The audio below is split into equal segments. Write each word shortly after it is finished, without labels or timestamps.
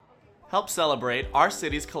Help celebrate our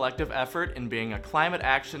city's collective effort in being a climate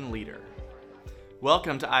action leader.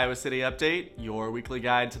 Welcome to Iowa City Update, your weekly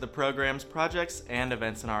guide to the programs, projects, and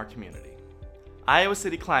events in our community. Iowa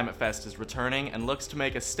City Climate Fest is returning and looks to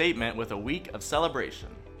make a statement with a week of celebration.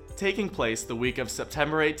 Taking place the week of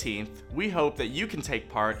September 18th, we hope that you can take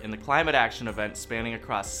part in the climate action event spanning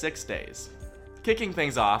across 6 days. Kicking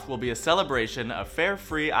things off will be a celebration of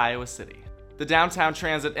fare-free Iowa City. The downtown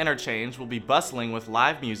transit interchange will be bustling with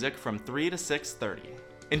live music from 3 to 6:30.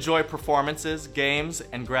 Enjoy performances, games,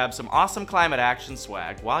 and grab some awesome climate action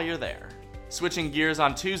swag while you're there. Switching gears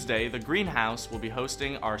on Tuesday, the Greenhouse will be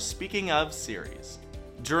hosting our Speaking Of series.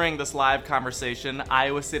 During this live conversation,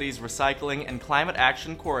 Iowa City's recycling and climate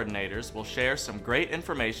action coordinators will share some great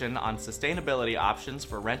information on sustainability options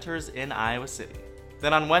for renters in Iowa City.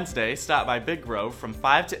 Then on Wednesday, stop by Big Grove from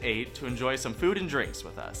 5 to 8 to enjoy some food and drinks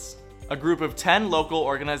with us. A group of 10 local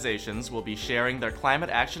organizations will be sharing their climate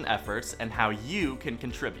action efforts and how you can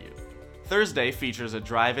contribute. Thursday features a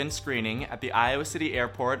drive-in screening at the Iowa City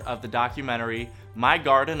Airport of the documentary My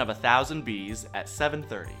Garden of 1,000 Bees at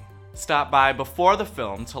 7:30. Stop by before the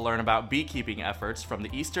film to learn about beekeeping efforts from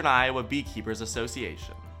the Eastern Iowa Beekeepers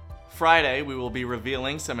Association. Friday, we will be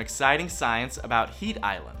revealing some exciting science about heat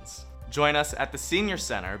islands. Join us at the Senior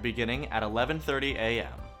Center beginning at 11:30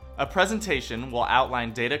 a.m. A presentation will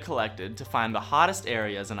outline data collected to find the hottest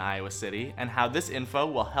areas in Iowa City and how this info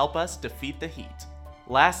will help us defeat the heat.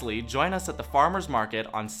 Lastly, join us at the Farmers Market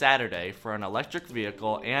on Saturday for an electric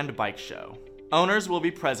vehicle and bike show. Owners will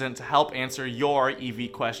be present to help answer your EV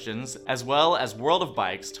questions, as well as World of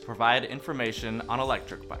Bikes to provide information on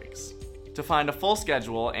electric bikes. To find a full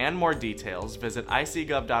schedule and more details, visit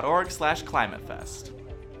icgov.org/climatefest.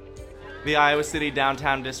 The Iowa City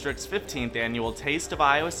Downtown District's 15th annual Taste of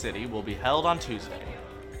Iowa City will be held on Tuesday.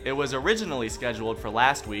 It was originally scheduled for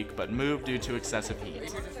last week, but moved due to excessive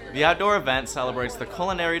heat. The outdoor event celebrates the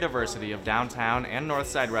culinary diversity of Downtown and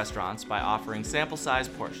Northside restaurants by offering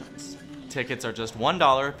sample-sized portions. Tickets are just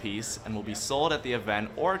 $1 a piece and will be sold at the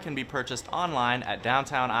event or can be purchased online at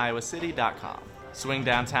downtowniowacity.com. Swing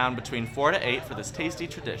downtown between 4 to 8 for this tasty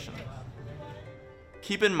tradition.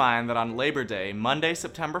 Keep in mind that on Labor Day, Monday,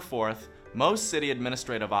 September 4th, most city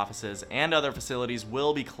administrative offices and other facilities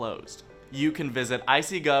will be closed. You can visit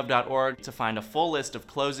icgov.org to find a full list of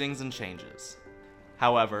closings and changes.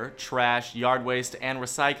 However, trash, yard waste, and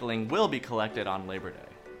recycling will be collected on Labor Day.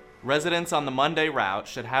 Residents on the Monday route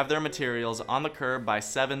should have their materials on the curb by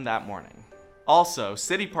 7 that morning. Also,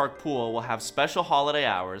 City Park Pool will have special holiday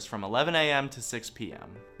hours from 11 a.m. to 6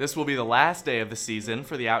 p.m. This will be the last day of the season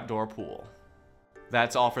for the outdoor pool.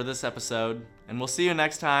 That's all for this episode, and we'll see you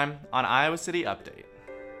next time on Iowa City Update.